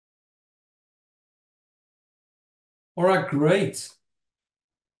All right, great.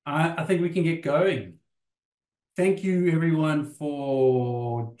 I think we can get going. Thank you, everyone,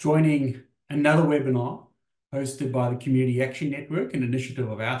 for joining another webinar hosted by the Community Action Network, an initiative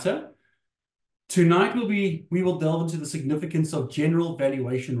of OUTA. Tonight, we will delve into the significance of general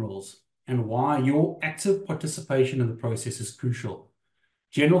valuation rules and why your active participation in the process is crucial.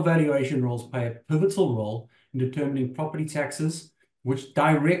 General valuation rules play a pivotal role in determining property taxes, which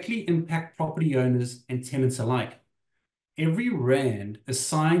directly impact property owners and tenants alike. Every rand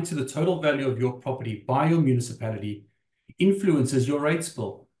assigned to the total value of your property by your municipality influences your rates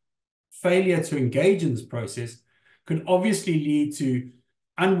bill. Failure to engage in this process could obviously lead to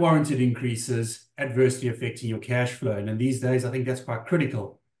unwarranted increases, adversely affecting your cash flow. And in these days, I think that's quite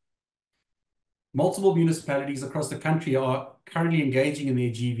critical. Multiple municipalities across the country are currently engaging in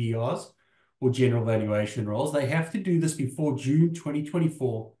their GVRs, or general valuation rolls. They have to do this before June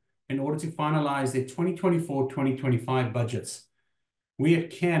 2024 in order to finalize their 2024-2025 budgets. We at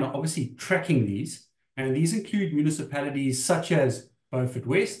CAN are obviously tracking these, and these include municipalities such as Beaufort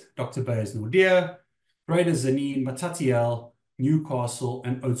West, Dr. Beyers Naudé, Greater Tzaneen, Matatiele, Newcastle,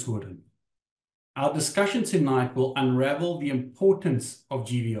 and Oudtshoorn. Our discussion tonight will unravel the importance of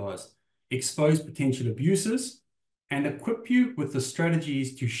GVRs, expose potential abuses, and equip you with the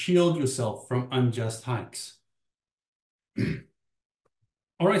strategies to shield yourself from unjust hikes.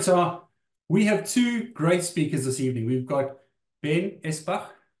 All right, so we have two great speakers this evening. We've got Ben Esbach,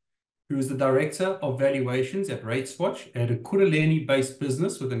 who is the Director of Valuations at RatesWatch, at a Kuruleni-based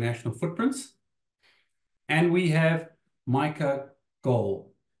business with a national footprint. And we have Micah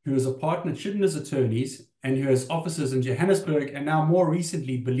Goal, who is a partner at Schindler's Attorneys and who has offices in Johannesburg and now more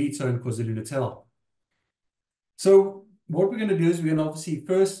recently Ballito and KwaZulu-Natal. So what we're going to do is we're going to obviously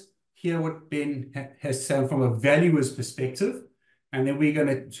first hear what Ben has to say from a valuer's perspective, and then we're going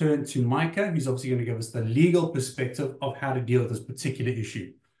to turn to Micah, who's obviously going to give us the legal perspective of how to deal with this particular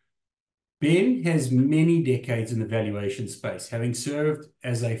issue. Ben has many decades in the valuation space, having served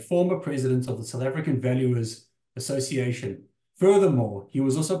as a former president of the South African Valuers Association. Furthermore, he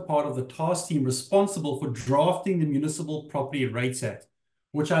was also part of the task team responsible for drafting the Municipal Property Rates Act,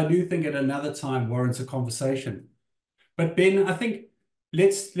 which I do think at another time warrants a conversation. But Ben, I think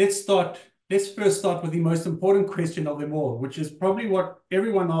let's first start with the most important question of them all, which is probably what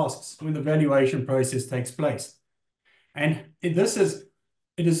everyone asks when the valuation process takes place. And there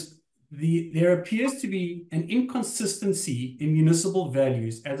appears to be an inconsistency in municipal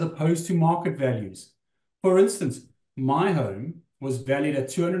values as opposed to market values. For instance, my home was valued at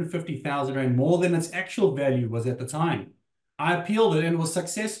 250,000 Rand more than its actual value was at the time. I appealed it and was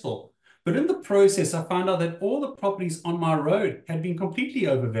successful. But in the process, I found out that all the properties on my road had been completely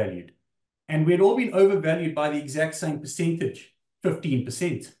overvalued. And we had all been overvalued by the exact same percentage,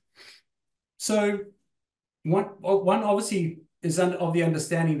 15%. So one obviously is of the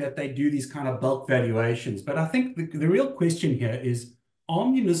understanding that they do these kind of bulk valuations. But I think the real question here is, are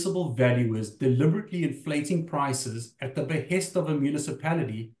municipal valuers deliberately inflating prices at the behest of a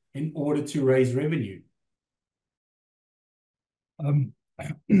municipality in order to raise revenue?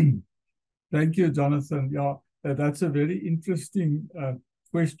 Thank you, Jonathan. Yeah, that's a very interesting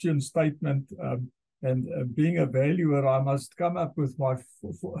question statement. And being a valuer, I must come up with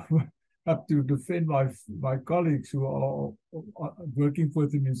up to defend my colleagues who are working for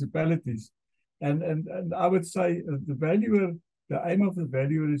the municipalities. And I would say the aim of the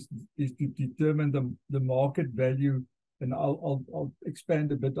valuer is to determine the market value. And I'll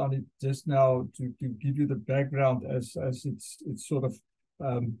expand a bit on it just now to give you the background as it's sort of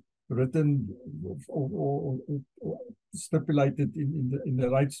written or stipulated in the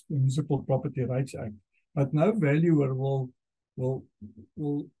Municipal Property Rights Act. But no valuer will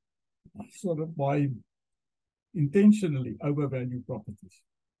sort of by intentionally overvalue properties,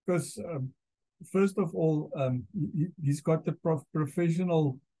 because first of all, he's got the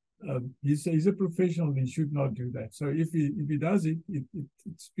professional. He's a professional. He should not do that. So if he does it,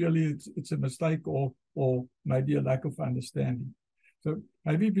 it's purely it's a mistake or maybe a lack of understanding. So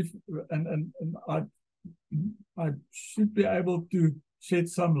maybe I should be able to shed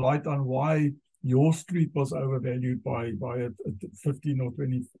some light on why your street was overvalued by 15 or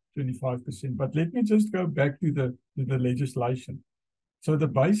 25%. But let me just go back to the legislation. So the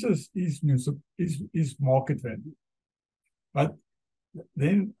basis is market value, but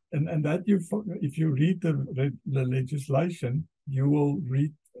then and that if you read the legislation, you will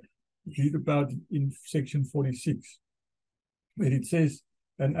read about in section 46, where it says,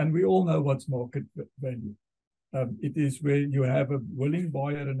 and we all know what's market value. It is where you have a willing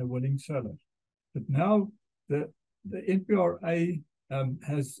buyer and a willing seller. But now the NPRA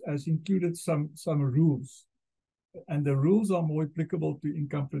has included some rules and the rules are more applicable to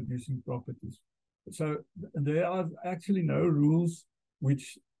income producing properties. So there are actually no rules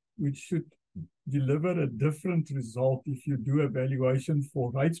which should deliver a different result if you do a valuation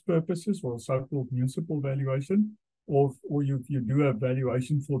for rates purposes or so-called municipal valuation, or you do a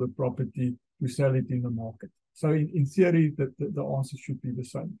valuation for the property to sell it in the market. So in theory, the answer should be the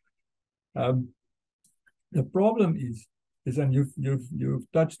same. The problem is, and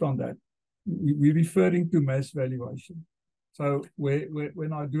you've touched on that, we're referring to mass valuation. So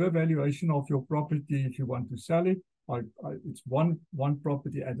when I do a valuation of your property, if you want to sell it, it's one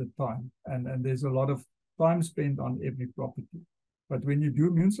property at a time, and there's a lot of time spent on every property. But when you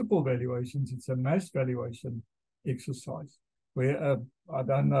do municipal valuations, it's a mass valuation exercise where I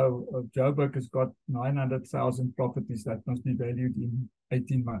don't know, Joburg has got 900,000 properties that must be valued in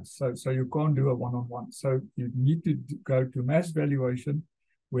 18 months. So you can't do a one-on-one. So you need to go to mass valuation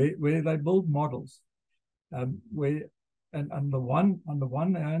where they build models, where and on the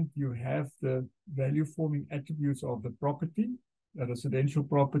one hand, you have the value forming attributes of the property. A residential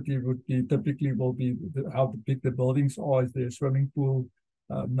property would be typically how big the buildings are, is there a swimming pool,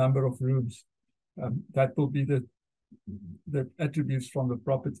 number of rooms. That will be the attributes from the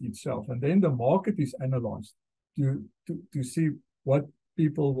property itself. And then the market is analyzed to see what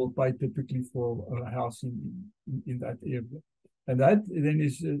people will pay typically for a house in that area. And that then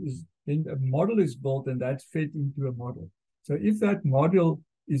then a model is built, and that's fed into a model. So if that model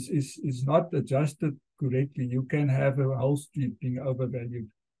is not adjusted correctly, you can have a whole street being overvalued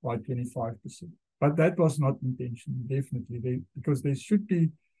by 25%. But that was not intentional, definitely, because there should be,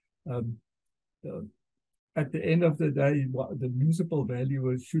 at the end of the day, the municipal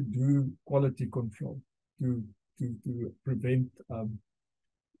valuers should do quality control to prevent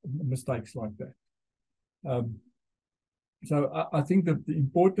mistakes like that. So I think that the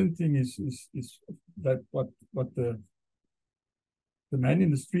important thing is that what the man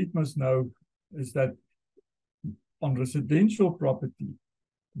in the street must know is that on residential property,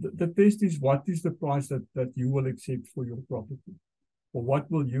 the test is what is the price that you will accept for your property, or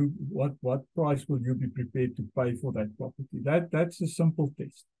what price will you be prepared to pay for that property. That's a simple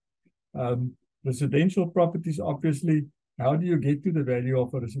test. Residential properties, obviously, how do you get to the value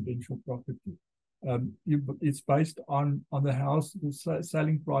of a residential property? It's based on the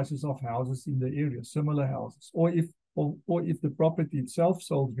selling prices of houses in the area, similar houses, or if the property itself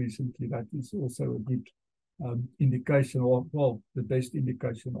sold recently, that is also a good indication, or the best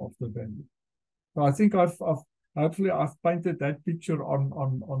indication of the value. So I think hopefully I've painted that picture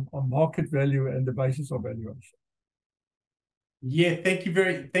on market value and the basis of valuation. Yeah, thank you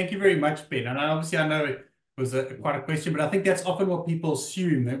very much, Ben. And obviously I know it was quite a question, but I think that's often what people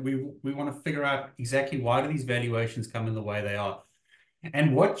assume, that we want to figure out exactly why do these valuations come in the way they are.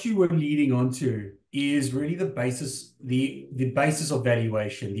 And what you were leading on to is really the basis of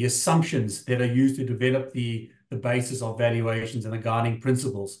valuation, the assumptions that are used to develop the basis of valuations and the guiding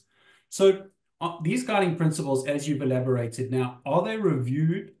principles. So these guiding principles, as you've elaborated now, are they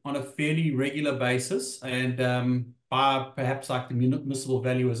reviewed on a fairly regular basis and by perhaps like the Municipal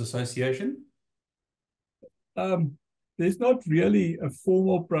Valuers Association? There's not really a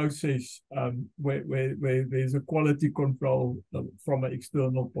formal process where there's a quality control from an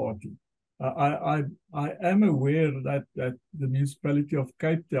external party. I am aware that the municipality of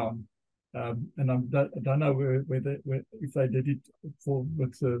Cape Town, and I don't know if they did it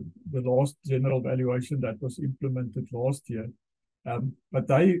with the last general valuation that was implemented last year, but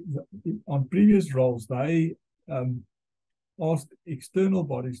they, on previous rolls, they asked external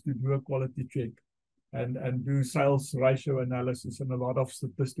bodies to do a quality check and do sales ratio analysis and a lot of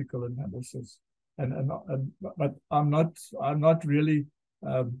statistical analysis. But I'm not really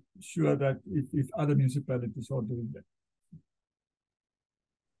sure that if other municipalities are doing that.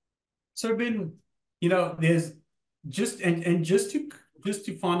 So Ben, there's just to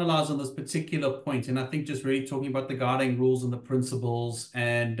finalize on this particular point, and I think just really talking about the guiding rules and the principles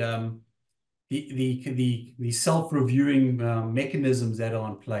and the self-reviewing mechanisms that are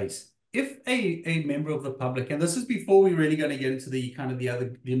in place. If a member of the public, and this is before we're really going to get into the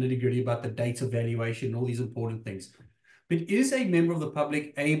nitty-gritty about the data valuation, all these important things, but is a member of the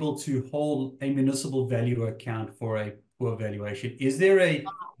public able to hold a municipal value account for a poor valuation? Is there a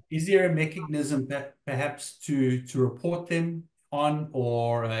mechanism that perhaps to report them on,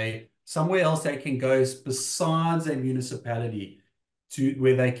 or somewhere else they can go besides a municipality to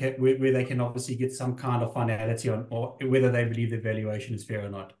where they can obviously get some kind of finality on, or whether they believe the valuation is fair or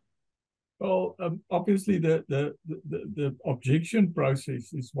not? Well, obviously the objection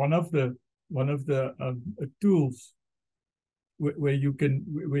process is one of the tools where you can,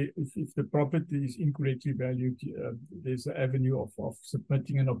 where if the property is incorrectly valued, there's an avenue of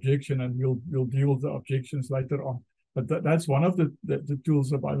submitting an objection, and we'll deal with the objections later on. But that's one of the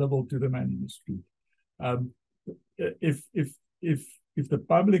tools available to the management street. If the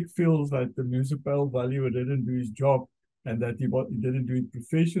public feels that the municipal valuer didn't do his job and that he didn't do it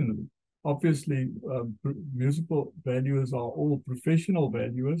professionally, obviously municipal valuers are all professional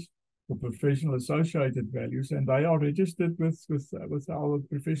valuers or professional associated values, and they are registered with our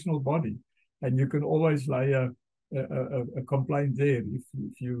professional body, and you can always lay a complaint there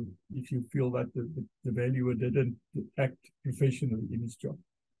if you feel that the valuer didn't act professionally in his job.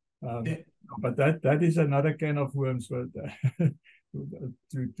 But that is another can of worms to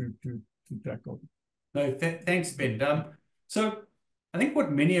tackle. No, thanks, Ben. So I think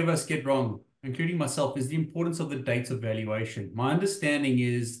what many of us get wrong, including myself, is the importance of the date of valuation. My understanding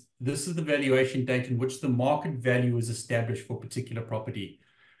is this is the valuation date in which the market value is established for a particular property.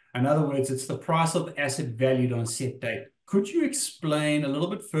 In other words, it's the price of asset valued on a set date. Could you explain a little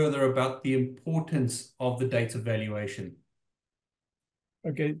bit further about the importance of the date of valuation?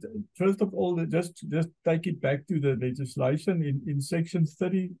 Okay, first of all, just take it back to the legislation. In section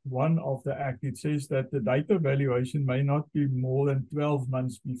 31 of the Act, it says that the date of valuation may not be more than 12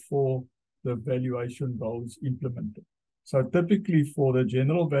 months before the valuation roll is implemented. So typically for the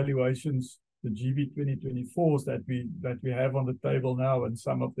general valuations, the GB 2024s that we have on the table now, and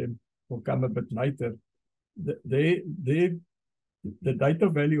some of them will come a bit later, the date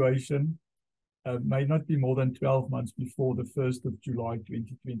of valuation may not be more than 12 months before the 1st of July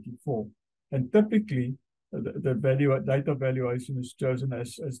 2024. And typically, the date of valuation is chosen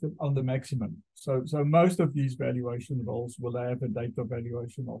on the maximum. So most of these valuation rolls will have a date of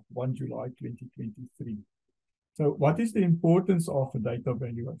valuation of 1 July 2023. So what is the importance of a date of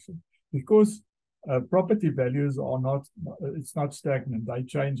valuation? Because property values are not, it's not stagnant. They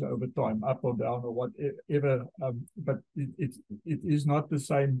change over time, up or down or whatever, but it is not the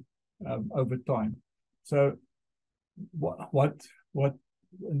same over time. So what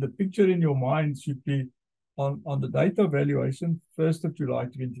in the picture in your mind should be on the date of valuation, 1st of July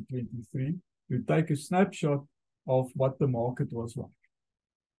 2023, you take a snapshot of what the market was like.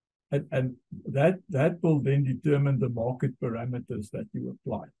 And that will then determine the market parameters that you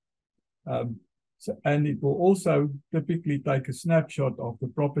apply. And it will also typically take a snapshot of the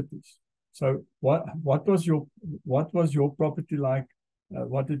properties. So what was your property like?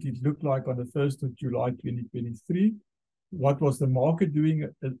 What did it look like on the 1st of July 2023? What was the market doing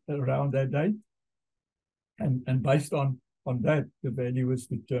around that date? And based on that, the value is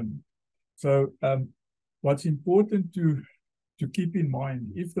determined. So what's important to keep in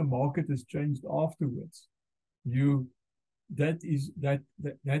mind, if the market has changed afterwards, that is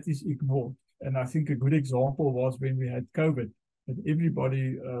ignored. And I think a good example was when we had COVID, and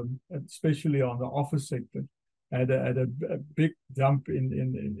everybody, especially on the office sector, had a big jump in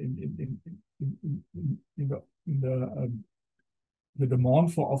the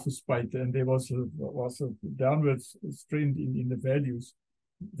demand for office space, and there was a downward trend in the values.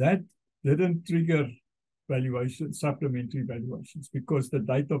 That didn't trigger supplementary valuations, because the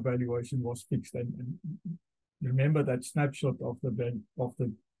date of valuation was fixed. And remember that snapshot of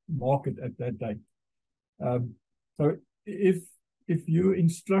the market at that date. So if you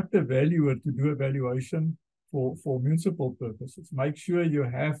instruct a valuer to do a valuation for municipal purposes, make sure you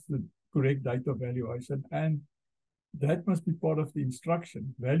have the correct date of valuation, and that must be part of the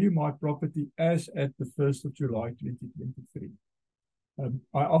instruction. Value my property as at the 1st of July 2023.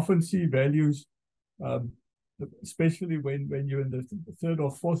 I often see values, especially when you're in the 3rd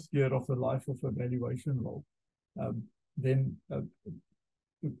or 4th year of the life of a valuation roll. Then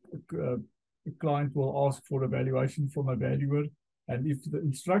the client will ask for a valuation from a valuer, and if the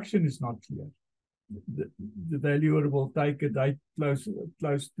instruction is not clear, the valuer will take a date close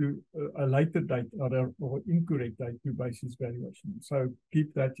to a later date or incorrect date to base his valuation. So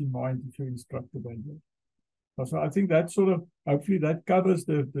keep that in mind if you instruct the valuer. So I think that hopefully that covers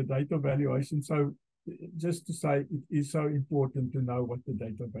the date of valuation. So just to say, it is so important to know what the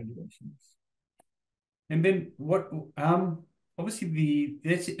date of valuation is. And then obviously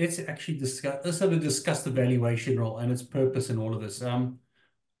let's actually discuss the valuation roll and its purpose in all of this.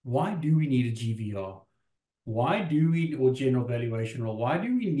 Why do we need a GVR? Or general valuation roll? Why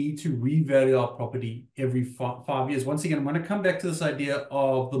do we need to revalue our property every 5 years? Once again, I'm going to come back to this idea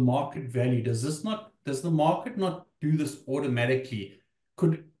of the market value. Does the market not do this automatically?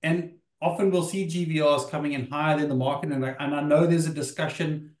 And often we'll see GVRs coming in higher than the market, and I know there's a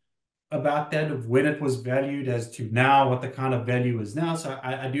discussion about that, of when it was valued as to now, what the kind of value is now. So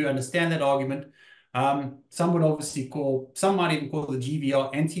I do understand that argument. Some would obviously some might even call the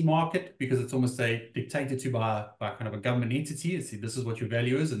GVR anti-market because it's almost dictated to by kind of a government entity. It's, this is what your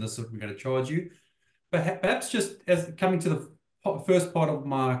value is, and this is what we're going to charge you. But perhaps just as coming to the first part of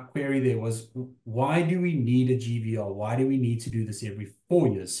my query there was, why do we need a GVR? Why do we need to do this every 4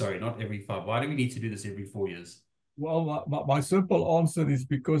 years? Sorry, not every 5. Why do we need to do this every 4 years? Well, my simple answer is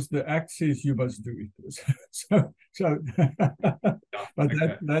because the Act says you must do it. so but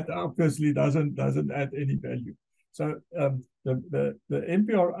Okay. that obviously doesn't add any value. So the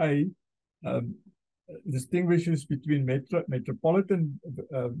MPRA distinguishes between metropolitan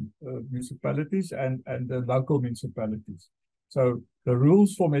municipalities and the local municipalities. So the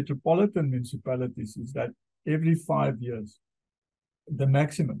rules for metropolitan municipalities is that every 5 years, the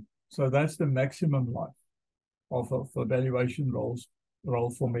maximum. So that's the maximum life of a valuation roll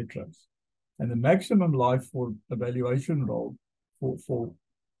for metros. And the maximum life for a valuation roll for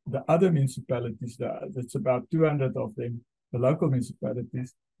the other municipalities, that's about 200 of them, the local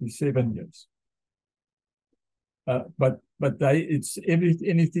municipalities, is 7 years. But it's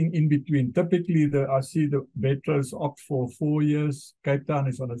anything in between. Typically, I see the metros opt for 4 years. Cape Town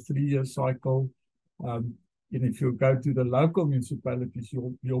is on a 3-year cycle. And if you go to the local municipalities,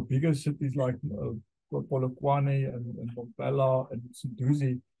 your bigger cities like Polokwane and Mbombela and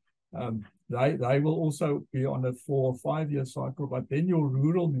Sunduzi, they will also be on a 4 or 5 year cycle. But then your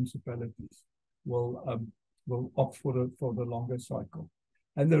rural municipalities will opt for the longer cycle.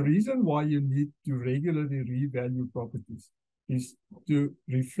 And the reason why you need to regularly revalue properties is to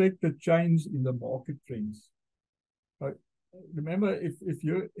reflect the change in the market trends. But remember, if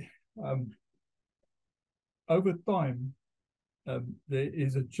you over time, there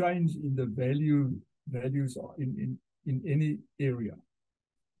is a change in the values in any area.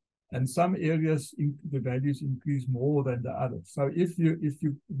 And some areas, the values increase more than the others. So if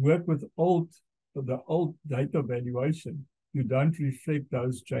you work with the old data valuation, you don't reflect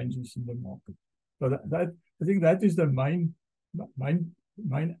those changes in the market. So I think that is the main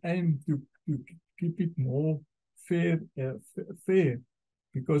aim to keep it more fair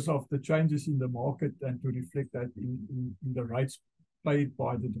because of the changes in the market and to reflect that in the rates paid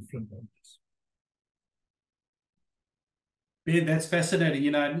by the different owners. Yeah, that's fascinating.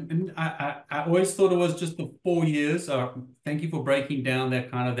 You know, and I always thought it was just the 4 years. Thank you for breaking down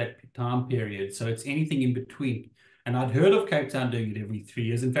that time period. So it's anything in between. And I'd heard of Cape Town doing it every 3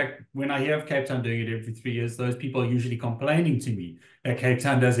 years. In fact, when I hear of Cape Town doing it every 3 years, those people are usually complaining to me that Cape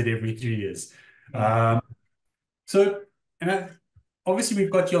Town does it every 3 years. So, obviously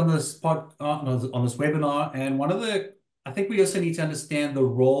we've got you on this on this webinar, and I think we also need to understand the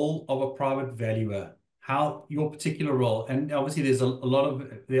role of a private valuer, how your particular role, and obviously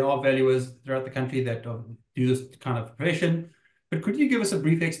there are valuers throughout the country that do this kind of profession, but could you give us a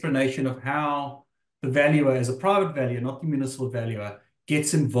brief explanation of how the valuer, as a private valuer, not the municipal valuer,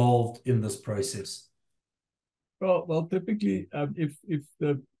 gets involved in this process? Well, typically, if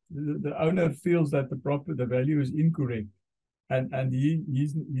the owner feels that the value is incorrect, and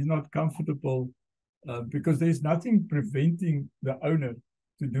he's not comfortable, because there's nothing preventing the owner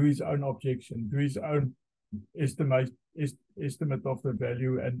to do his own objection, do his own estimate of the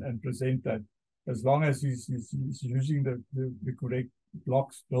value and present that, as long as he's using the correct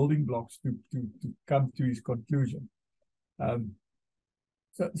building blocks to come to his conclusion.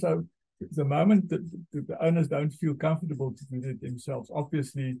 So the moment that the owners don't feel comfortable to do it themselves,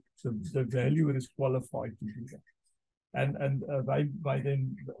 obviously the valuer is qualified to do that. And they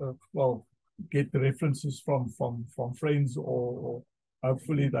then get the references from friends, or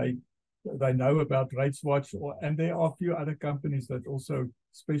hopefully they know about RatesWatch, and there are a few other companies that also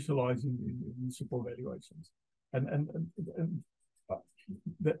specialize in municipal valuations. And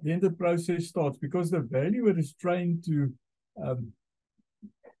then the process starts, because the valuer is trained to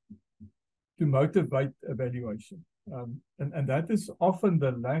motivate evaluation, and that is often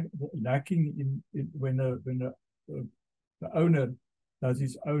the lacking when the owner does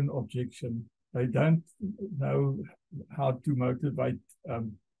his own objection. They don't know how to motivate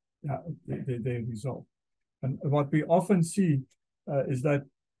their result. And what we often see is that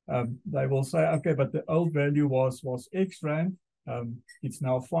they will say, okay, but the old value was X rand. It's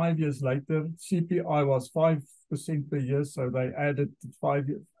now 5 years later. CPI was 5% per year, so they added 5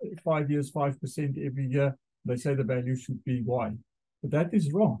 years, 5% every year. They say the value should be Y, but that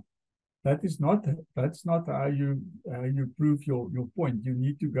is wrong. That's not how you prove your point. You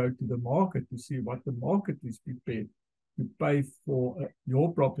need to go to the market to see what the market is prepared to pay for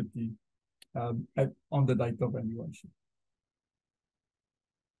your property on the date of valuation.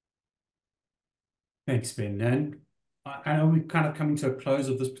 Thanks, Ben. And I know we're kind of coming to a close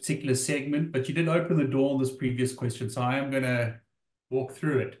of this particular segment, but you did open the door on this previous question, so I am going to walk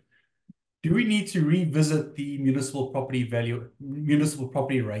through it. Do we need to revisit the Municipal Property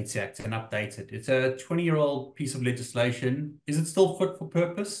Rates Act and update it? It's a 20-year-old piece of legislation. Is it still fit for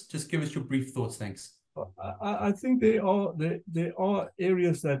purpose? Just give us your brief thoughts. Thanks. I think there are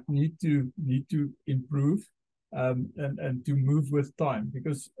areas that need to improve, and to move with time,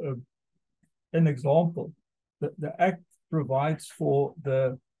 because an example, the Act provides for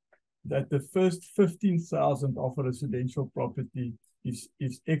that the first 15,000 of a residential property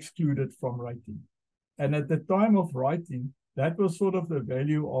is excluded from rating. And at the time of writing, that was sort of the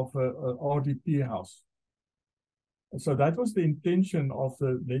value of a RDP house. So that was the intention of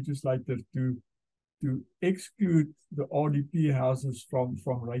the legislator, to exclude the RDP houses from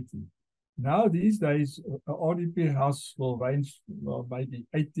rating. Now, these days, a RDP house will range, well, maybe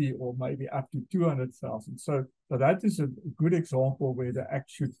 80 or maybe up to 200,000. So that is a good example where the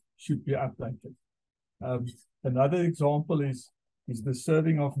Act should be updated. Another example is the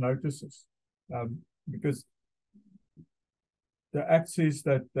serving of notices, because the Act says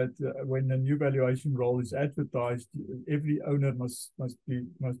that when a new valuation roll is advertised, every owner must be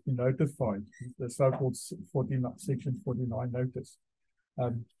notified, the so-called Section 49 notice.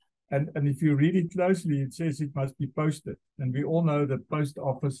 And if you read it closely, it says it must be posted, and we all know that post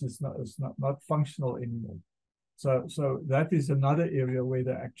office is not functional anymore. So that is another area where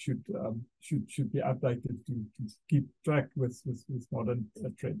the Act should be updated to keep track with modern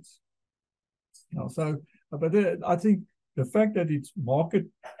trends. Now, I think the fact that it's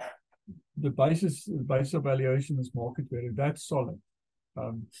the base of valuation is market value, that's solid,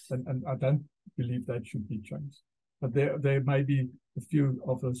 and I don't believe that should be changed. But there may be a few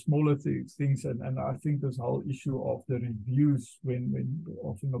of the smaller things, and I think this whole issue of the reviews, when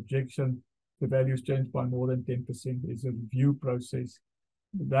of an objection, the value is changed by more than 10%, there's a review process.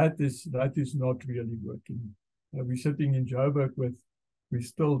 That is not really working. We're sitting in Joburg we're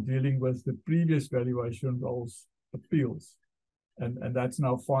still dealing with the previous valuation rolls appeals, and that's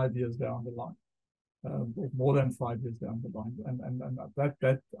now 5 years down the line, or more than 5 years down the line, and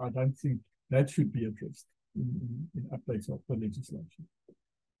that I don't think that should be addressed in updates of the legislation.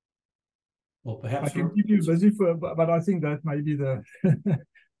 Well, perhaps I can keep you busy but I think that may be the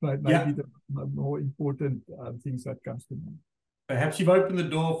the more important things that comes to mind. Perhaps you've opened the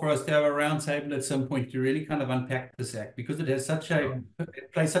door for us to have a roundtable at some point to really kind of unpack this Act, because it has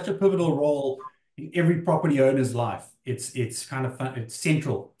it plays such a pivotal role in every property owner's life. It's kind of fun, it's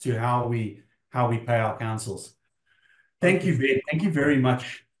central to how we pay our councils. Thank you, Ben. Thank you very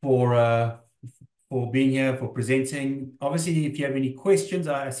much for being here, for presenting. Obviously, if you have any questions,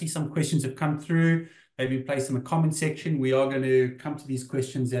 I see some questions have come through. Maybe place in the comment section. We are going to come to these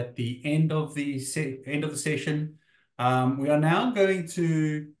questions at the end of the session. We are now going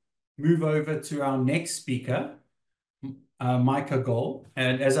to move over to our next speaker, Micah Gold.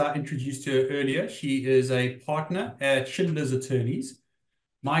 And as I introduced her earlier, she is a partner at Schindler's Attorneys.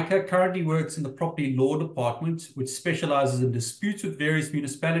 Micah currently works in the property law department, which specializes in disputes with various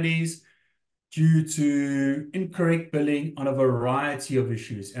municipalities due to incorrect billing on a variety of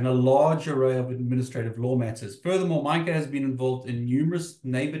issues and a large array of administrative law matters. Furthermore, Micah has been involved in numerous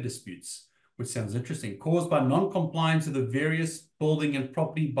neighbor disputes, which sounds interesting, caused by non-compliance with the various building and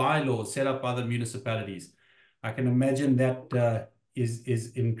property bylaws set up by the municipalities. I can imagine that is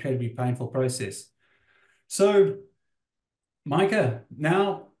an incredibly painful process. So, Micah,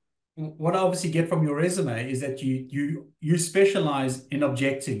 now what I obviously get from your resume is that you specialize in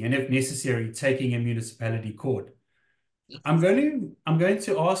objecting and, if necessary, taking a municipality court. I'm going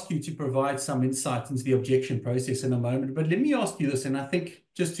to ask you to provide some insight into the objection process in a moment, but let me ask you this, and I think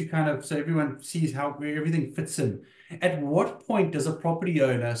just to kind of so everyone sees where everything fits in. At what point does a property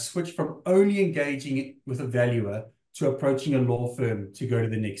owner switch from only engaging with a valuer to approaching a law firm to go to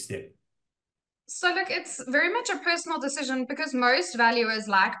the next step? So look, it's very much a personal decision, because most valuers,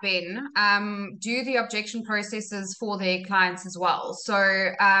 like Ben, do the objection processes for their clients as well. So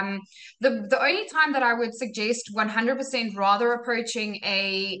the only time that I would suggest 100% rather approaching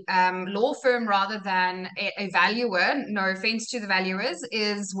a law firm rather than a valuer, no offense to the valuers,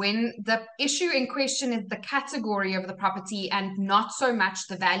 is when the issue in question is the category of the property and not so much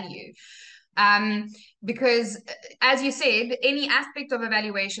the value. because as you said, any aspect of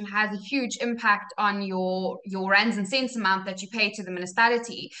evaluation has a huge impact on your rands and cents amount that you pay to the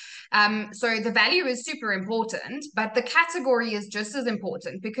municipality. So the value is super important, but the category is just as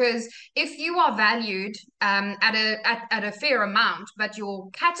important, because if you are valued at a fair amount, but your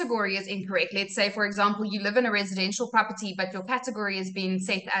category is incorrect, let's say, for example, you live in a residential property, but your category is being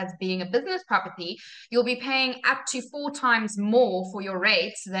set as being a business property, you'll be paying up to 4 times more for your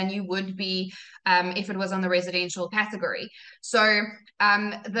rates than you would be if it was on the residential category. So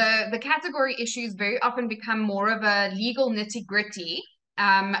the category issues very often become more of a legal nitty-gritty,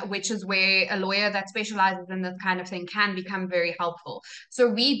 which is where a lawyer that specializes in this kind of thing can become very helpful. So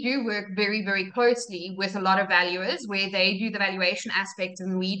we do work very, very closely with a lot of valuers, where they do the valuation aspect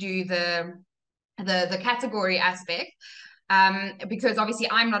and we do the category aspect. Because obviously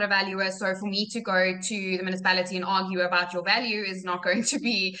I'm not a valuer, so for me to go to the municipality and argue about your value is not going to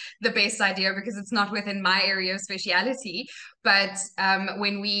be the best idea, because it's not within my area of speciality. But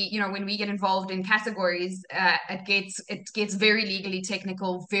when we get involved in categories, it gets very legally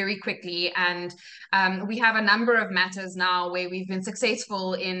technical very quickly, and we have a number of matters now where we've been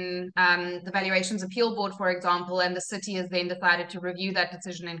successful in the Valuations Appeal Board, for example, and the city has then decided to review that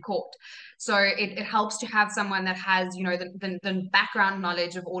decision in court. So it helps to have someone that has, the background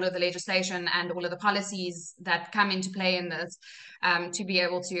knowledge of all of the legislation and all of the policies that come into play in this, to be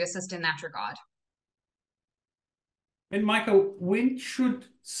able to assist in that regard. And Michael, when should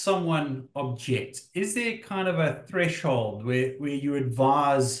someone object? Is there kind of a threshold where you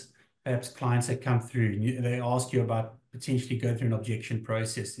advise perhaps clients that come through and they ask you about potentially go through an objection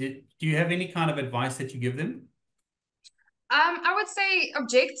process? Do you have any kind of advice that you give them? I would say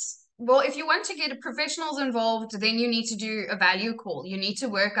object. Well, if you want to get professionals involved, then you need to do a value call. You need to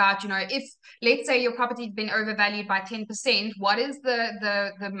work out, if, let's say, your property's been overvalued by 10%, what is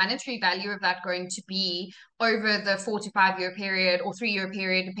the monetary value of that going to be over the 4 to 5 year period or 3 year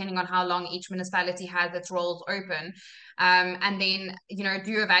period, depending on how long each municipality has its rolls open. And then,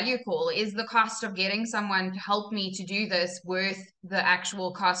 do a value call. Is the cost of getting someone to help me to do this worth the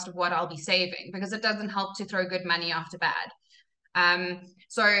actual cost of what I'll be saving? Because it doesn't help to throw good money after bad.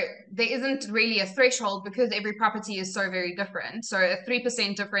 So there isn't really a threshold, because every property is so very different. So a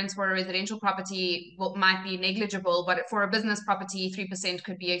 3% difference for a residential property might be negligible, but for a business property, 3%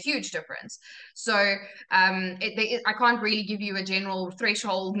 could be a huge difference. So I can't really give you a general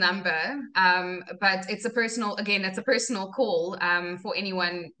threshold number, but it's a personal call for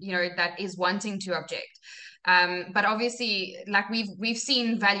anyone that is wanting to object. But obviously, like we've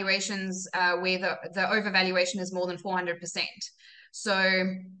seen valuations where the overvaluation is more than 400%. So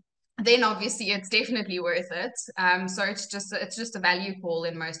then obviously it's definitely worth it. So it's just a value call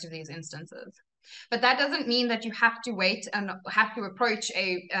in most of these instances. But that doesn't mean that you have to wait and have to approach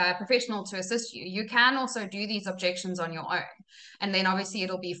a professional to assist you. You can also do these objections on your own, and then obviously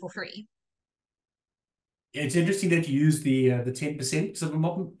it'll be for free. It's interesting that you use the 10%, because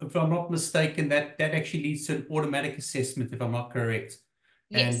if I'm not mistaken, that actually leads to an automatic assessment, if I'm not correct.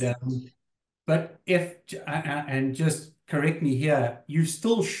 Yes. And but and just correct me here, you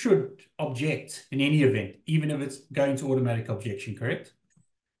still should object in any event, even if it's going to automatic objection, correct?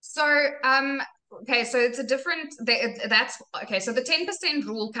 So okay, so it's a different, that's okay. So the 10%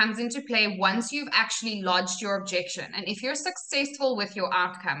 rule comes into play once you've actually lodged your objection. And if you're successful with your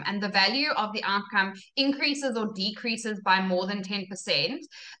outcome and the value of the outcome increases or decreases by more than 10%,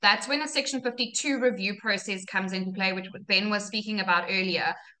 that's when a Section 52 review process comes into play, which Ben was speaking about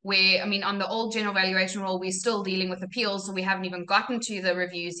earlier, where, on the old general valuation rule, we're still dealing with appeals, so we haven't even gotten to the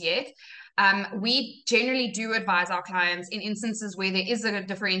reviews yet. We generally do advise our clients in instances where there is a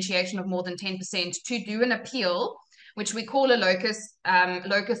differentiation of more than 10% to do an appeal, which we call a locus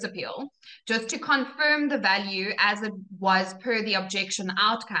appeal, just to confirm the value as it was per the objection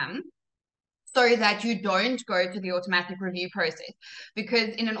outcome, so that you don't go to the automatic review process. Because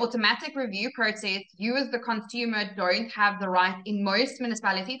in an automatic review process, you as the consumer don't have the right, in most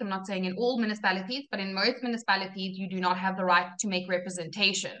municipalities, I'm not saying in all municipalities, but in most municipalities, you do not have the right to make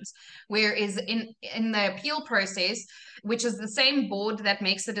representations. Whereas in the appeal process, which is the same board that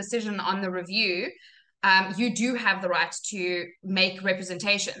makes the decision on the review, you do have the right to make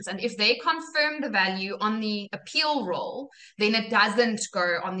representations. And if they confirm the value on the appeal roll, then it doesn't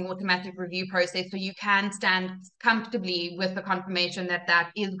go on the automatic review process. So you can stand comfortably with the confirmation that that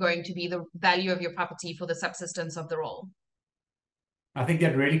is going to be the value of your property for the subsistence of the roll. I think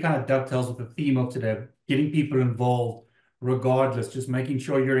that really kind of dovetails with the theme of today, getting people involved regardless, just making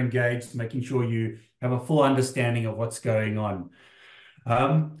sure you're engaged, making sure you have a full understanding of what's going on.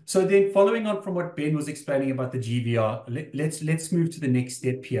 So then following on from what Ben was explaining about the GVR, let's move to the next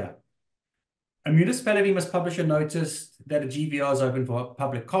step here. A municipality must publish a notice that a GVR is open for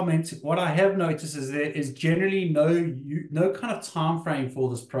public comment. What I have noticed is there is generally no kind of time frame for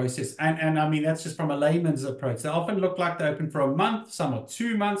this process. And I mean, that's just from a layman's approach. They often look like they're open for a month, some are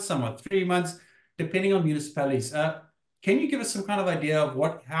 2 months, some are 3 months, depending on municipalities. Can you give us some kind of idea of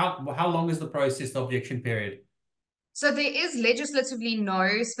how long is the process, the objection period? So there is legislatively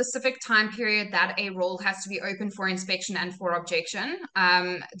no specific time period that a roll has to be open for inspection and for objection.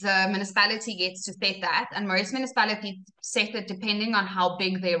 The municipality gets to set that, and most municipalities set it depending on how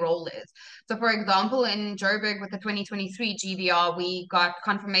big their roll is. So for example, in Joburg with the 2023 GVR, we got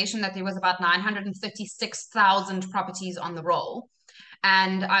confirmation that there was about 956,000 properties on the roll.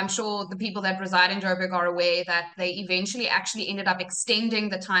 And I'm sure the people that reside in Joburg are aware that they eventually actually ended up extending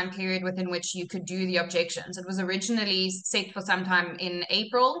the time period within which you could do the objections. It was originally set for some time in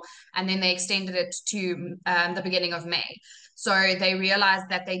April, and then they extended it to the beginning of May. So they realized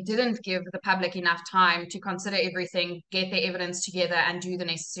that they didn't give the public enough time to consider everything, get their evidence together, and do the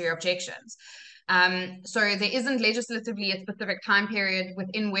necessary objections. So there isn't legislatively a specific time period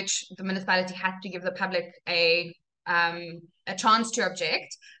within which the municipality has to give the public a chance to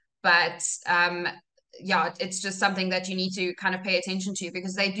object, but yeah, it's just something that you need to kind of pay attention to,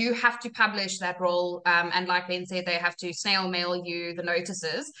 because they do have to publish that roll, and like Ben said, they have to snail mail you the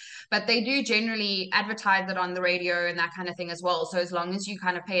notices, but they do generally advertise it on the radio and that kind of thing as well. So as long as you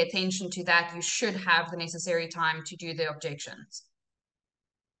kind of pay attention to that, you should have the necessary time to do the objections.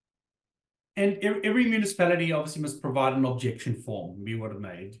 And every municipality obviously must provide an objection form, we would have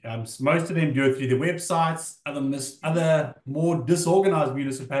made. Most of them do it through their websites. Other more disorganized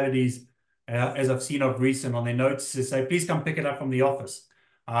municipalities, as I've seen of recent on their notices, say, please come pick it up from the office,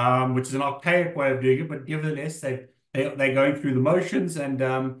 which is an archaic way of doing it, but nevertheless, they're going through the motions, and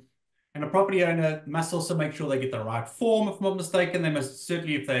a property owner must also make sure they get the right form, if I'm not mistaken. They must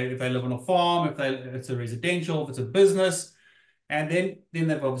certainly, if they live on a farm, if it's a residential, if it's a business. And then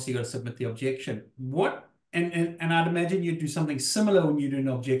they've obviously got to submit the objection. And I'd imagine you'd do something similar when you do an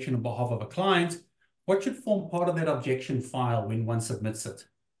objection on behalf of a client. What should form part of that objection file when one submits it?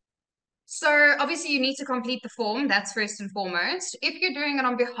 So obviously you need to complete the form. That's first and foremost. If you're doing it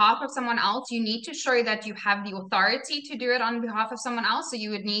on behalf of someone else, you need to show that you have the authority to do it on behalf of someone else. So you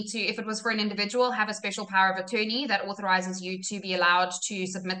would need to, if it was for an individual, have a special power of attorney that authorizes you to be allowed to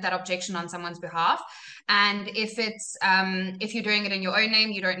submit that objection on someone's behalf. And if you're doing it in your own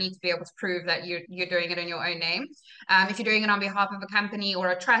name, you don't need to be able to prove that you're doing it in your own name. If you're doing it on behalf of a company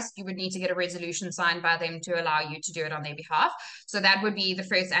or a trust, you would need to get a resolution signed by them to allow you to do it on their behalf. So that would be the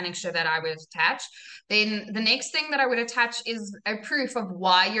first annexure that I would attach. Then the next thing that I would attach is a proof of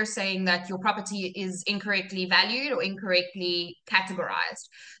why you're saying that your property is incorrectly valued or incorrectly categorized.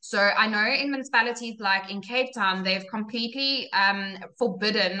 So I know in municipalities like in Cape Town, they've completely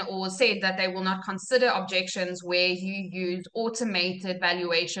forbidden or said that they will not consider objections where you use automated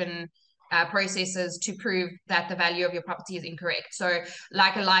valuation processes to prove that the value of your property is incorrect. So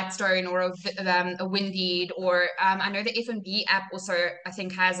like a Lightstone or a Windeed, or I know the F&B app also I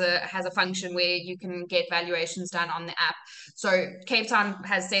think has a function where you can get valuations done on the app. So Cape Town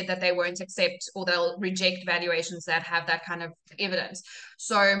has said that they won't accept, or they'll reject valuations that have that kind of evidence.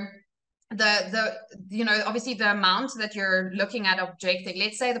 So obviously the amount that you're looking at objecting,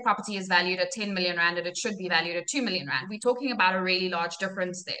 let's say the property is valued at 10 million rand and it should be valued at 2 million rand. We're talking about a really large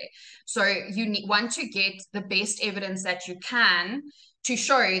difference there. So you want to get the best evidence that you can to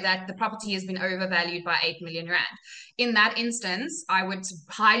show that the property has been overvalued by 8 million rand. In that instance, I would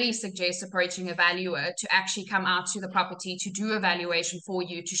highly suggest approaching a valuer to actually come out to the property to do a valuation for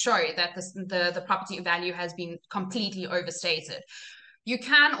you to show that the property value has been completely overstated. You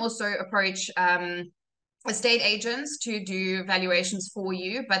can also approach estate agents to do valuations for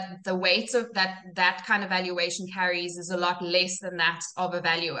you, but the weight of that kind of valuation carries is a lot less than that of a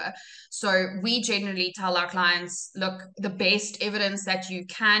valuer. So we generally tell our clients, look, the best evidence that you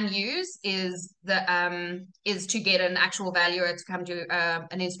can use is to get an actual valuer to come do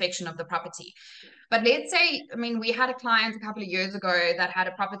an inspection of the property. But let's say, I mean, we had a client a couple of years ago that had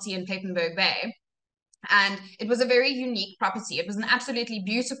a property in Plettenberg Bay. And it was a very unique property. It was an absolutely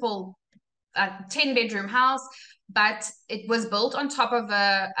beautiful 10-bedroom house, but it was built on top of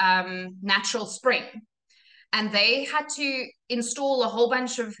a natural spring. And they had to install a whole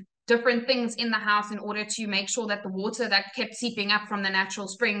bunch of different things in the house in order to make sure that the water that kept seeping up from the natural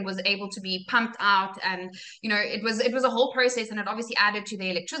spring was able to be pumped out. And it was a whole process, and it obviously added to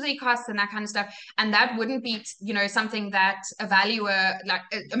the electricity costs and that kind of stuff. And that wouldn't be something that a valuer, like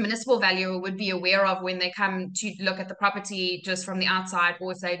a municipal valuer, would be aware of when they come to look at the property just from the outside,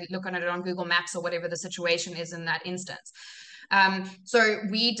 or if they look on it on Google Maps or whatever the situation is in that instance. So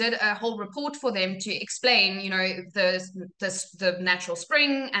we did a whole report for them to explain, you know, the natural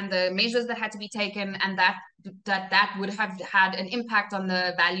spring and the measures that had to be taken, and that would have had an impact on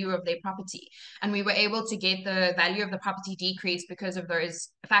the value of their property. And we were able to get the value of the property decreased because of those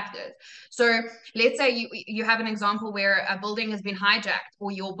factors. So let's say you have an example where a building has been hijacked,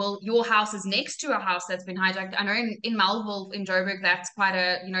 or your house is next to a house that's been hijacked. I know in Melville, in Joburg, that's quite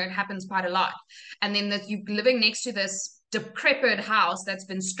it happens quite a lot. And then that you're living next to this decrepit house that's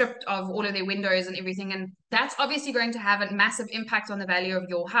been stripped of all of their windows and everything, and that's obviously going to have a massive impact on the value of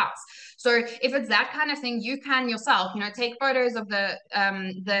your house. So if it's that kind of thing, you can yourself, you know, take photos of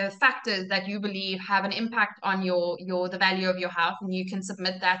the factors that you believe have an impact on the value of your house, and you can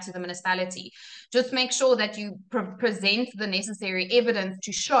submit that to the municipality. Just make sure that you present the necessary evidence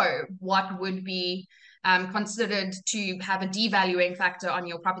to show what would be considered to have a devaluing factor on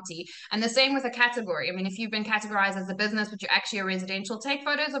your property. And the same with a category. I mean, if you've been categorized as a business, but you're actually a residential, take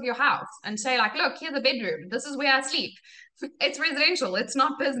photos of your house and say, like, look, here's a bedroom. This is where I sleep. It's residential. It's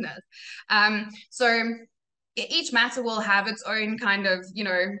not business. So each matter will have its own kind of, you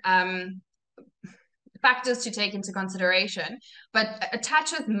know, factors to take into consideration, but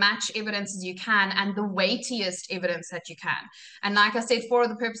attach as much evidence as you can, and the weightiest evidence that you can. And like I said, for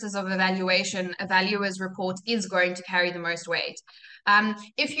the purposes of evaluation, a valuer's report is going to carry the most weight.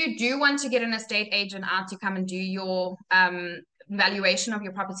 If you do want to get an estate agent out to come and do your valuation of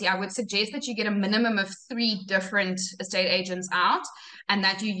your property, I would suggest that you get a minimum of 3 different estate agents out, and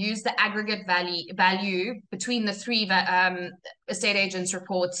that you use the aggregate value between the 3 estate agents'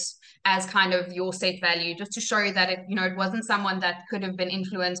 reports as kind of your set value, just to show that it wasn't someone that could have been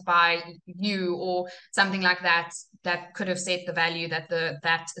influenced by you or something like that could have set the value that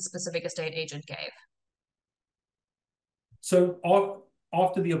that specific estate agent gave. So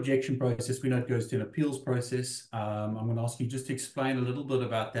after the objection process, we know it goes to an appeals process. I'm going to ask you just to explain a little bit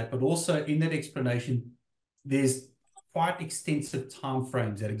about that, but also in that explanation, there's quite extensive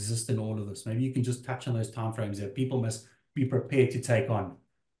timeframes that exist in all of this. Maybe you can just touch on those timeframes that people must be prepared to take on.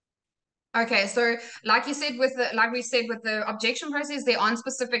 Okay, so like we said with the objection process, there aren't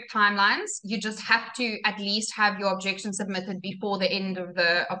specific timelines. You just have to at least have your objection submitted before the end of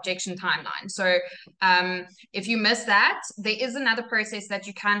the objection timeline. So if you miss that, there is another process that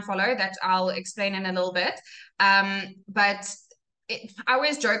you can follow that I'll explain in a little bit. But I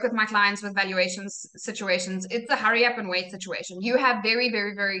always joke with my clients with valuations situations, it's a hurry up and wait situation. You have very,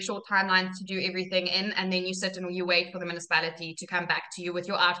 very, very short timelines to do everything in, and then you sit and you wait for the municipality to come back to you with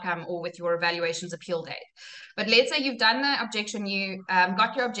your outcome or with your evaluation's appeal date. But let's say you've done the objection, you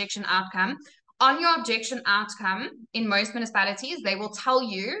got your objection outcome. On your objection outcome, in most municipalities, they will tell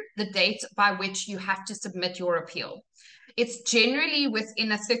you the date by which you have to submit your appeal. It's generally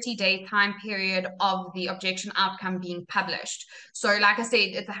within a 30-day time period of the objection outcome being published. So like I said,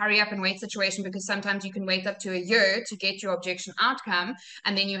 it's a hurry up and wait situation, because sometimes you can wait up to a year to get your objection outcome,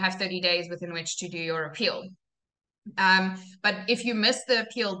 and then you have 30 days within which to do your appeal. But if you miss the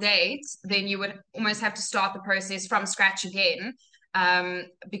appeal date, then you would almost have to start the process from scratch again,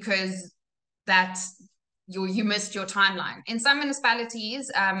 because you missed your timeline. In some municipalities,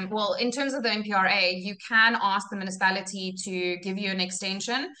 well, in terms of the MPRA, you can ask the municipality to give you an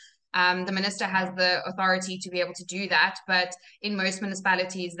extension. The minister has the authority to be able to do that, but in most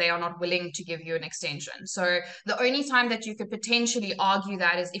municipalities, they are not willing to give you an extension. So the only time that you could potentially argue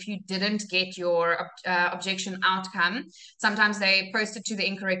that is if you didn't get your objection outcome. Sometimes they post it to the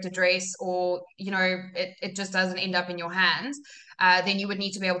incorrect address, or it just doesn't end up in your hands. Then you would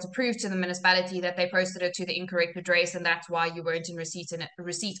need to be able to prove to the municipality that they posted it to the incorrect address, and that's why you weren't in receipt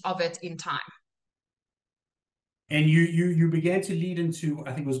of it in time. And you began to lead into,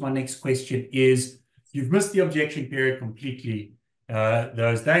 I think was my next question, is you've missed the objection period completely.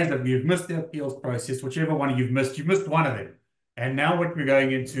 Those days that you've missed the appeals process, whichever one you've missed one of them. And now what we're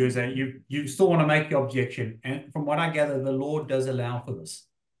going into is that you still want to make the objection. And from what I gather, the law does allow for this.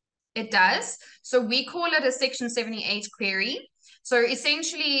 It does. So we call it a Section 78 query. So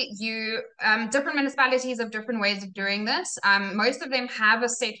essentially, different municipalities have different ways of doing this. Most of them have a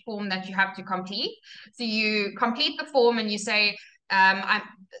set form that you have to complete. So you complete the form and you say,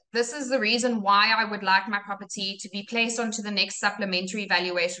 this is the reason why I would like my property to be placed onto the next supplementary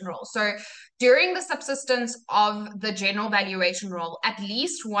valuation roll. So during the subsistence of the general valuation roll, at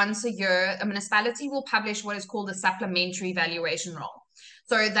least once a year, a municipality will publish what is called a supplementary valuation roll.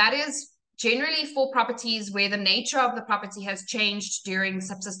 So that is generally for properties where the nature of the property has changed during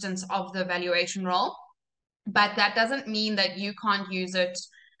subsistence of the valuation roll. But that doesn't mean that you can't use it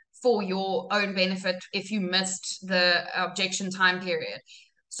for your own benefit if you missed the objection time period.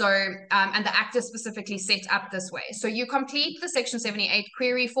 So, and the Act is specifically set up this way. So you complete the Section 78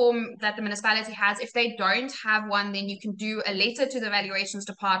 query form that the municipality has. If they don't have one, then you can do a letter to the valuations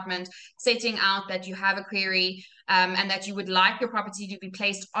department setting out that you have a query and that you would like your property to be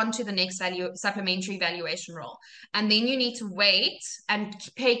placed onto the next supplementary valuation roll. And then you need to wait and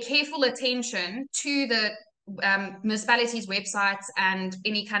pay careful attention to the municipalities' websites and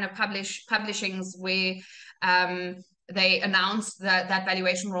any kind of publishings where they announce that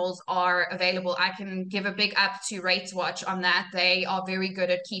valuation rolls are available. I can give a big up to Rates Watch on that. They are very good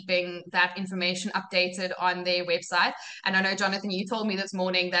at keeping that information updated on their website. And I know, Jonathan, you told me this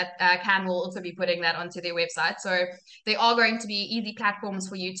morning that CAN will also be putting that onto their website. So they are going to be easy platforms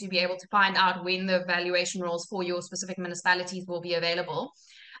for you to be able to find out when the valuation rolls for your specific municipalities will be available.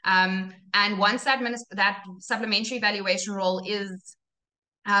 And once that supplementary valuation roll is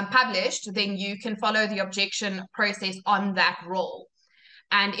published, then you can follow the objection process on that roll.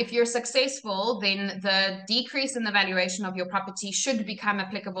 And if you're successful, then the decrease in the valuation of your property should become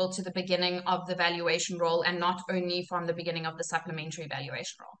applicable to the beginning of the valuation roll and not only from the beginning of the supplementary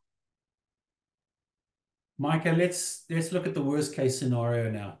valuation roll. Micah, let's look at the worst case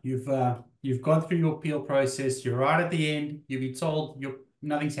scenario now. You've gone through your appeal process. You're right at the end. You've been told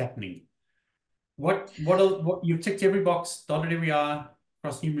nothing's happening. What you've ticked every box, dotted every I,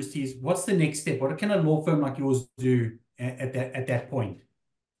 crossed numerous T's. What's the next step? What can a law firm like yours do at that point?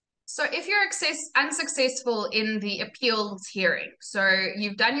 So if you're unsuccessful in the appeals hearing, so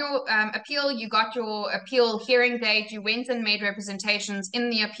you've done your appeal, you got your appeal hearing date, you went and made representations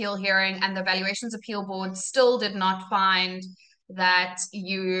in the appeal hearing, and the Valuations Appeal Board still did not find that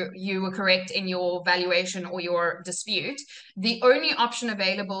you were correct in your valuation or your dispute, the only option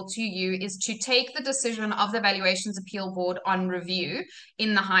available to you is to take the decision of the Valuations Appeal Board on review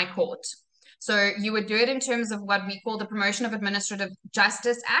in the High Court. So you would do it in terms of what we call the Promotion of Administrative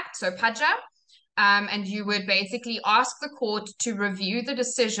Justice Act, so PAJA, and you would basically ask the court to review the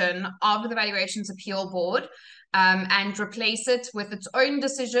decision of the Valuations Appeal Board and replace it with its own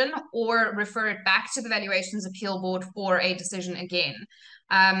decision or refer it back to the Valuations Appeal Board for a decision again.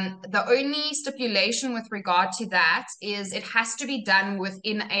 The only stipulation with regard to that is it has to be done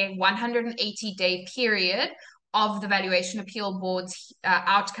within a 180-day period of the Valuation Appeal Board's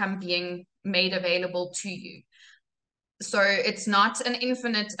outcome being made available to you. So it's not an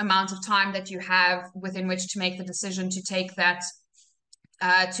infinite amount of time that you have within which to make the decision to take that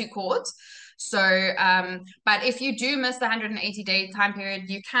to court. So, but if you do miss the 180-day time period,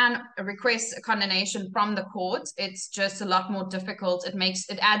 you can request a condemnation from the court. It's just a lot more difficult.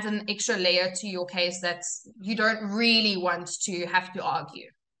 It adds an extra layer to your case that you don't really want to have to argue.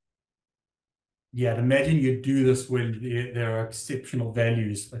 Yeah, I'd imagine you do this when there are exceptional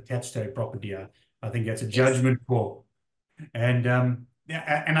values attached to a property. I think that's a judgment call. And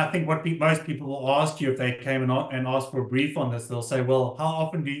I think what most people will ask you if they came and ask for a brief on this, they'll say, well, how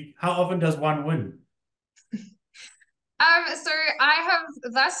often does one win? So I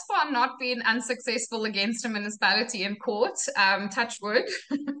have thus far not been unsuccessful against a municipality in court, touch wood.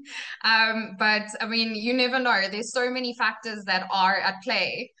 But I mean, you never know. There's so many factors that are at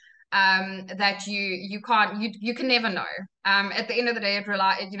play that you can never know. At the end of the day,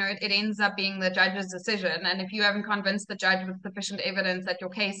 it ends up being the judge's decision. And if you haven't convinced the judge with sufficient evidence that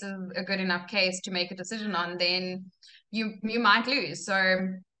your case is a good enough case to make a decision on, then you might lose. So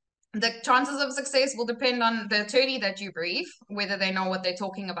the chances of success will depend on the attorney that you brief, whether they know what they're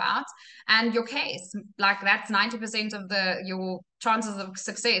talking about, and your case. Like that's 90% of your chances of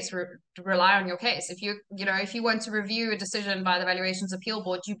success rely on your case. If you want to review a decision by the Valuations Appeal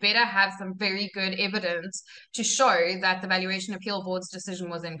Board, you better have some very good evidence to show that the Valuation Appeal Board's decision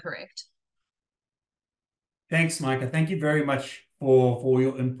was incorrect. Thanks, Micah. Thank you very much for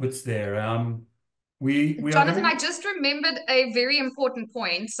your inputs there. Jonathan, I just remembered a very important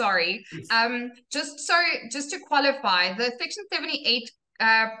point. Sorry. Yes. Just to qualify, the Section 78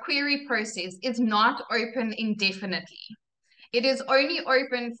 query process is not open indefinitely. It is only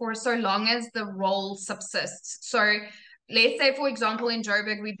open for so long as the roll subsists. So let's say, for example, in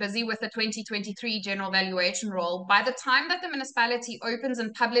Joburg, we're busy with the 2023 general valuation roll. By the time that the municipality opens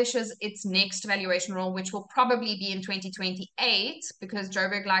and publishes its next valuation roll, which will probably be in 2028, because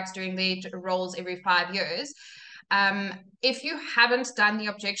Joburg likes doing their rolls every 5 years, if you haven't done the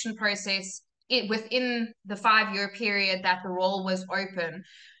objection process within the 5-year period that the roll was open,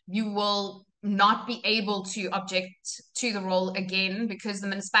 you will not be able to object to the roll again, because the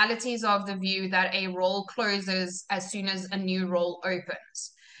municipalities are of the view that a roll closes as soon as a new roll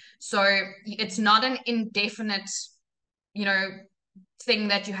opens. So it's not an indefinite, thing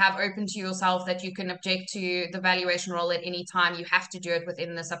that you have open to yourself, that you can object to the valuation roll at any time. You have to do it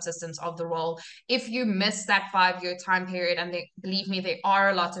within the subsistence of the roll. If you miss that 5-year time period, and believe me, there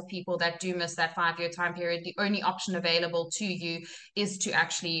are a lot of people that do miss that 5-year time period, the only option available to you is to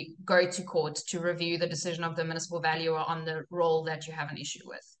actually go to court to review the decision of the municipal valuer on the roll that you have an issue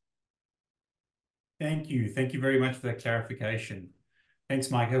with. Thank you. Thank you very much for that clarification. Thanks,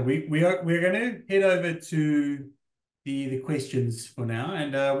 Micah. We're going to head over to the questions for now,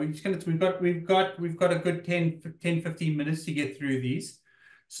 and we're just going to we've got a good 10-15 minutes to get through these.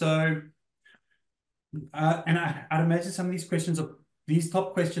 So and I'd imagine some of these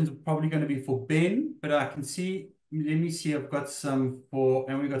top questions are probably going to be for Ben, but I can see, let me see, I've got some for,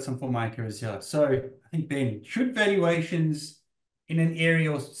 and we've got some for Micah as well. So I think, Ben, should valuations in an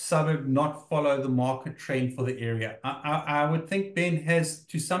area or suburb not follow the market trend for the area? I would think Ben has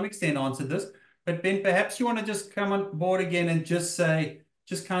to some extent answered this, but Ben, perhaps you want to just come on board again and just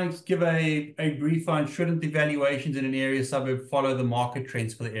kind of give a brief on, shouldn't the valuations in an area suburb follow the market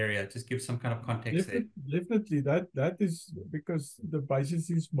trends for the area? Just give some kind of context there. Definitely, that is because the basis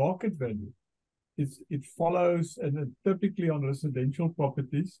is market value. It follows, and typically on residential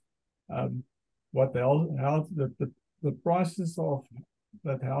properties, the prices of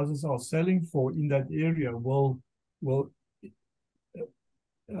that houses are selling for in that area will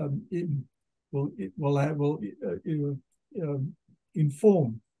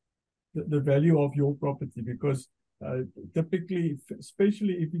inform the value of your property, because typically,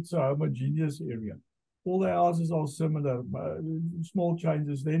 especially if it's a homogeneous area, all the houses are similar, small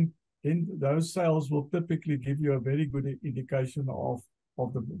changes, then those sales will typically give you a very good indication of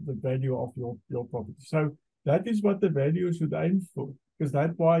the value of your property. So that is what the value should aim for, because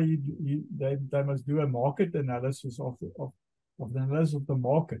that's why they must do a market analysis of the analysis of the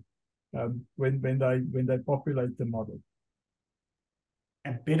market when they populate the model.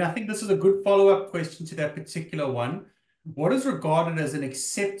 And Ben, I think this is a good follow-up question to that particular one. What is regarded as an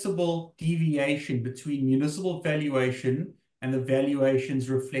acceptable deviation between municipal valuation and the valuations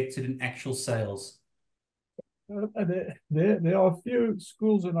reflected in actual sales? There are a few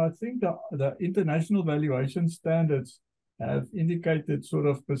schools, and I think the international valuation standards have indicated sort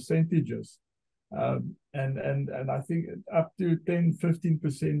of percentages. And I think up to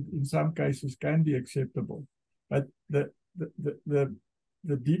 10-15% in some cases can be acceptable. But the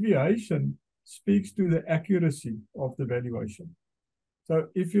deviation speaks to the accuracy of the valuation. So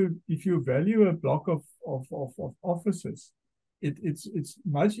if you value a block of offices, it's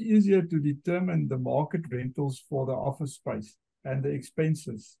much easier to determine the market rentals for the office space and the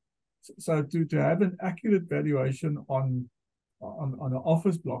expenses. So to have an accurate valuation on an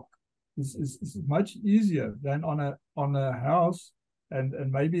office block is much easier than on a house, and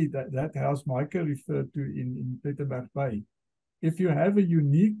maybe that house Micah referred to in Pietermaritzburg Bay. If you have a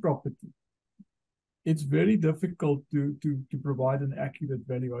unique property, it's very difficult to provide an accurate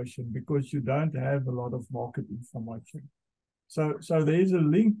valuation because you don't have a lot of market information. So there's a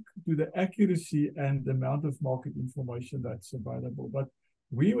link to the accuracy and the amount of market information that's available. But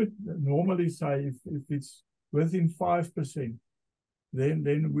we would normally say if it's within 5%,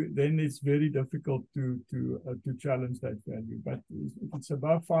 then it's very difficult to challenge that value. But if it's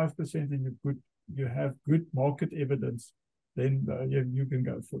above 5% and you have good market evidence, then you can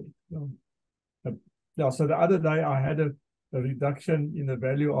go for it. So the other day I had a reduction in the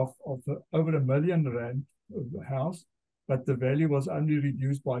value of over R1 million house, but the value was only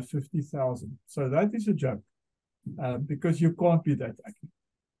reduced by 50,000. So that is a joke, because you can't be that accurate.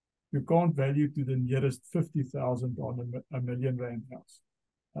 You can't value to the nearest 50,000 on a R1 million house.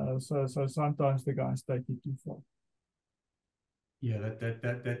 So sometimes the guys take it too far. Yeah,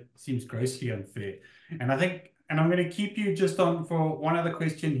 that seems grossly unfair. And I think, and I'm going to keep you just on for one other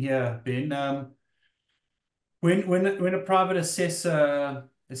question here, Ben. When a private assessor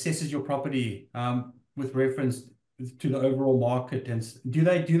assesses your property with reference to the overall market, and do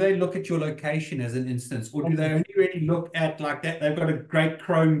they look at your location as an instance, or do they only really look at like that? They've got a great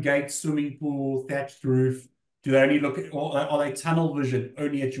chrome gate, swimming pool, thatched roof. Do they only look at, or are they tunnel vision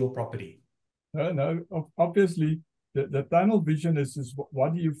only at your property? No, obviously the tunnel vision is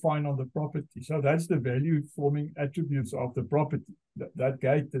what do you find on the property. So that's the value forming attributes of the property, that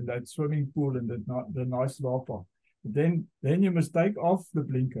gate and that swimming pool and the nice car park. Then you must take off the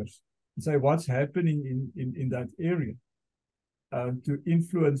blinkers and say what's happening in that area to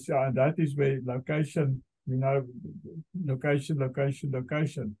influence, and that is where location, location.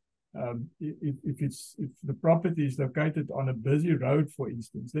 If the property is located on a busy road, for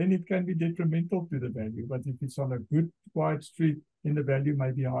instance, then it can be detrimental to the value. But if it's on a good, quiet street, then the value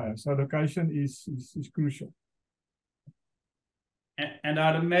may be higher. So location is crucial. And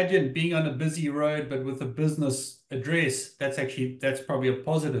I'd imagine being on a busy road, but with a business address, that's probably a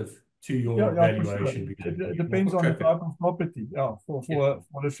positive to your Yeah, for sure. valuation because It you more depends foot on the traffic. type of property. Yeah,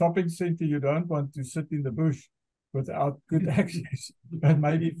 for a shopping center, you don't want to sit in the bush without good access. And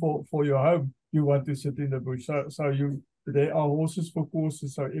maybe for your home, you want to sit in the bush. So there are horses for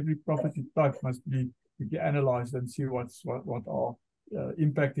courses. So every property type must be analyzed and see what are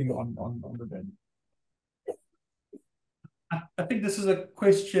impacting on the value. I think this is a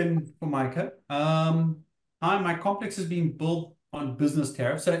question for Micah. Hi, my complex is being built on business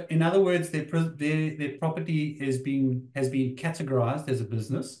tariffs. So in other words, their property has been categorized as a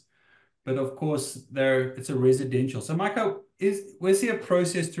business, but of course it's a residential. So Micah, was there a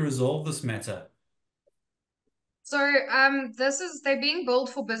process to resolve this matter? So they're being billed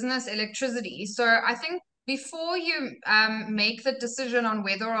for business electricity. So I think before you make the decision on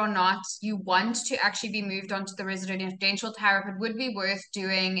whether or not you want to actually be moved onto the residential tariff, it would be worth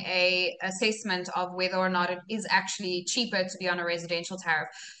doing a assessment of whether or not it is actually cheaper to be on a residential tariff.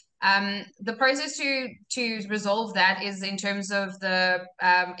 The process to resolve that is in terms of the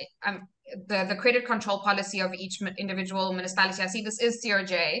credit control policy of each individual municipality. I see this is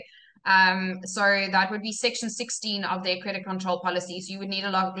CRJ. So that would be section 16 of their credit control policy. So you would need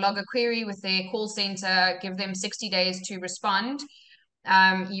to log a query with their call center, give them 60 days to respond.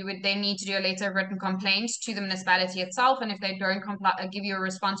 You would then need to do a letter of written complaint to the municipality itself. And if they don't give you a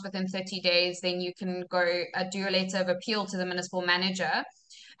response within 30 days, then you can go do a letter of appeal to the municipal manager.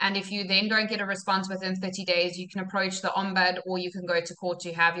 And if you then don't get a response within 30 days, you can approach the ombud or you can go to court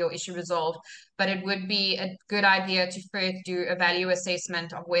to have your issue resolved. But it would be a good idea to first do a value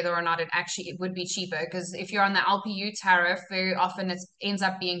assessment of whether or not it would be cheaper. Because if you're on the LPU tariff, very often it ends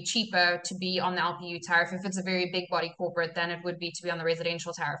up being cheaper to be on the LPU tariff. If it's a very big body corporate, than it would be to be on the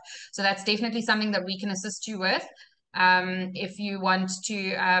residential tariff. So that's definitely something that we can assist you with. If you want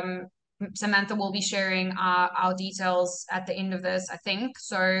to, Samantha will be sharing our details at the end of this, I think.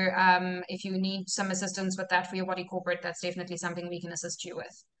 So if you need some assistance with that for your body corporate, that's definitely something we can assist you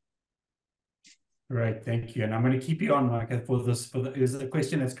with. Great, thank you. And I'm going to keep you on, Micah, there's a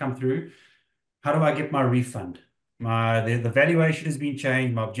question that's come through. How do I get my refund? The valuation has been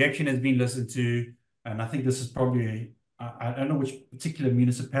changed, my objection has been listened to, and I think this is probably, I don't know which particular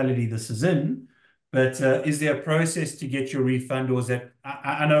municipality this is in, but is there a process to get your refund, or is that,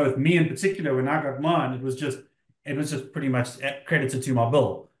 I know with me in particular, when I got mine, it was just pretty much credited to my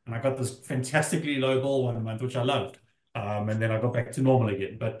bill, and I got this fantastically low bill one month, which I loved, and then I got back to normal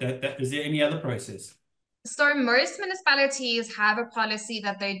again. But is there any other process? So most municipalities have a policy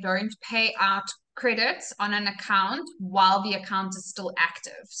that they don't pay out credits on an account while the account is still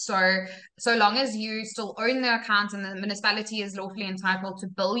active. So long as you still own the account and the municipality is lawfully entitled to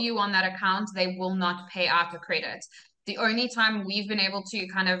bill you on that account, they will not pay out a credit. The only time we've been able to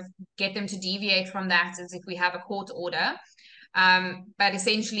kind of get them to deviate from that is if we have a court order. But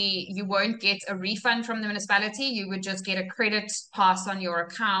essentially, you won't get a refund from the municipality. You would just get a credit pass on your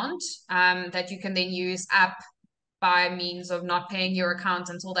account that you can then use up by means of not paying your account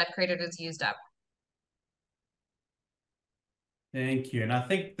until that credit is used up. Thank you. And I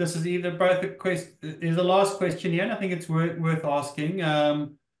think this is either both is the last question here, and I think it's worth asking.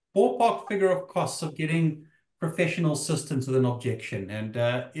 Ballpark figure of costs of getting professional assistance with an objection, and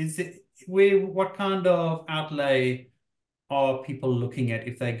what kind of outlay are people looking at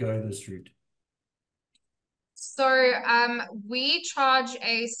if they go this route? So we charge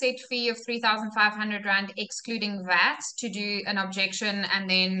a set fee of 3,500 Rand excluding VAT to do an objection, and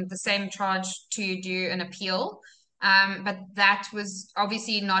then the same charge to do an appeal. But that was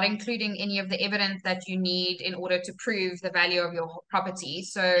obviously not including any of the evidence that you need in order to prove the value of your property.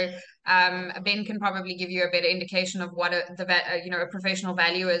 So Ben can probably give you a better indication of what a professional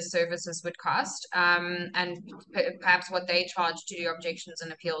valuer's services would cost, and perhaps what they charge to do objections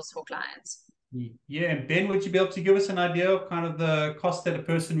and appeals for clients. Yeah, and Ben, would you be able to give us an idea of kind of the cost that a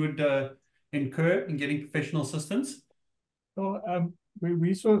person would incur in getting professional assistance? So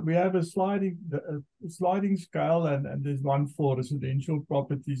we have a sliding scale, and there's one for residential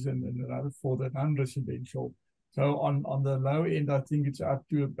properties and another for the non-residential. So on the low end, I think it's up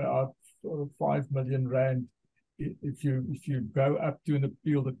to about sort of 5 million Rand. If you go up to an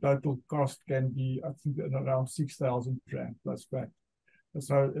appeal, the total cost can be, I think, around 6,000 Rand plus VAT.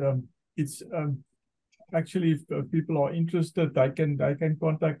 So it's actually, if people are interested, they can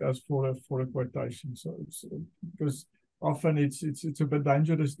contact us for a quotation. So because often it's a bit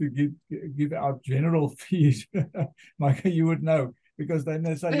dangerous to give out general fees, like you would know, because then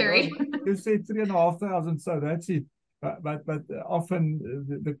they say, oh, you said 3,500, so that's it. But often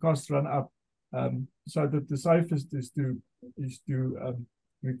the costs run up. So that the safest is to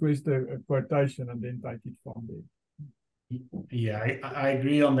request a quotation and then take it from there. Yeah, I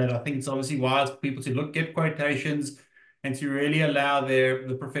agree on that. I think it's obviously wise for people to get quotations and to really allow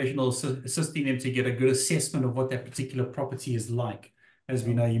the professionals assisting them to get a good assessment of what that particular property is like. As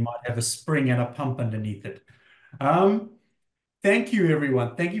we know, you might have a spring and a pump underneath it. Thank you,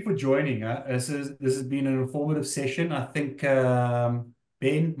 everyone. Thank you for joining. This has been an informative session. I think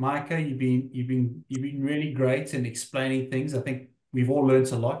Ben, Micah, you've been really great in explaining things. I think we've all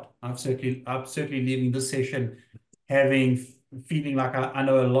learned a lot. I'm certainly leaving this session feeling like I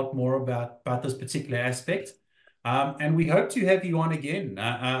know a lot more about this particular aspect. And we hope to have you on again.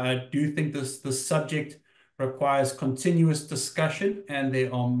 I do think this subject requires continuous discussion, and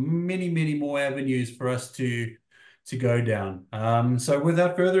there are many more avenues for us to go down. So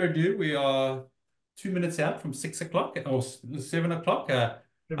without further ado, we are 2 minutes out from 6 o'clock or 7 o'clock. I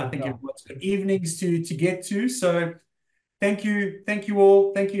think everyone's got evenings to get to. So thank you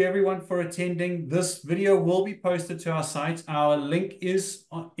all. Thank you everyone for attending. This video will be posted to our site. Our link is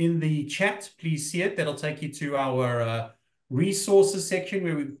in the chat. Please see it. That'll take you to our resources section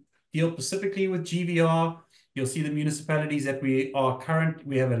where we deal specifically with GVR. You'll see the municipalities that we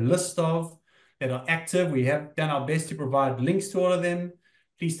have a list of that are active. We have done our best to provide links to all of them.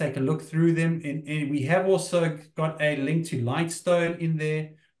 Please take a look through them. And we have also got a link to Lightstone in there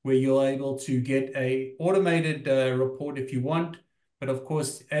where you're able to get a automated report if you want. But of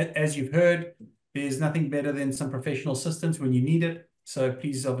course, as you've heard, there's nothing better than some professional assistance when you need it. So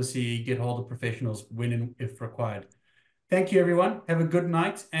please obviously get hold of professionals when and if required. Thank you, everyone. Have a good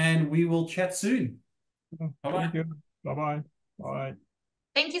night, and we will chat soon. Bye-bye. Thank you. Bye-bye. Bye.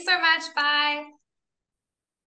 Thank you so much. Bye.